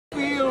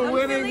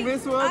being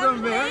Miss World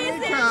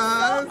America.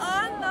 So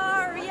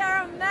honored. We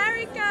are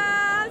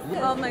Americans.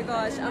 Oh my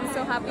gosh, I'm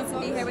so happy to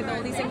be here with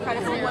all these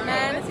incredible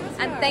women.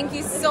 And thank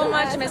you so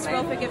much, Miss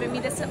World, for giving me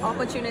this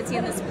opportunity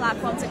and this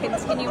platform to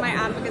continue my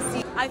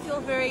advocacy. I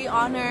feel very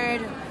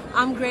honored.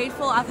 I'm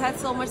grateful. I've had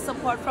so much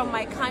support from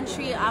my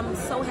country. I'm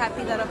so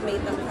happy that I've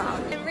made them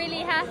proud. I'm really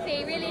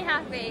happy, really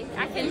happy.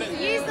 I can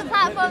use the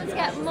platform to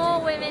get more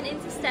women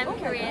into STEM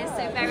careers,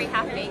 so very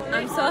happy.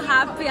 I'm so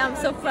happy, I'm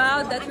so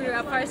proud that we were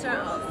a part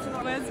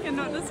of. Words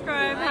cannot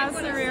describe how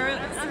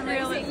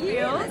surreal it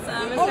feels,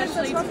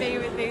 especially to be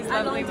with these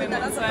lovely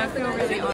women, so I feel really honored.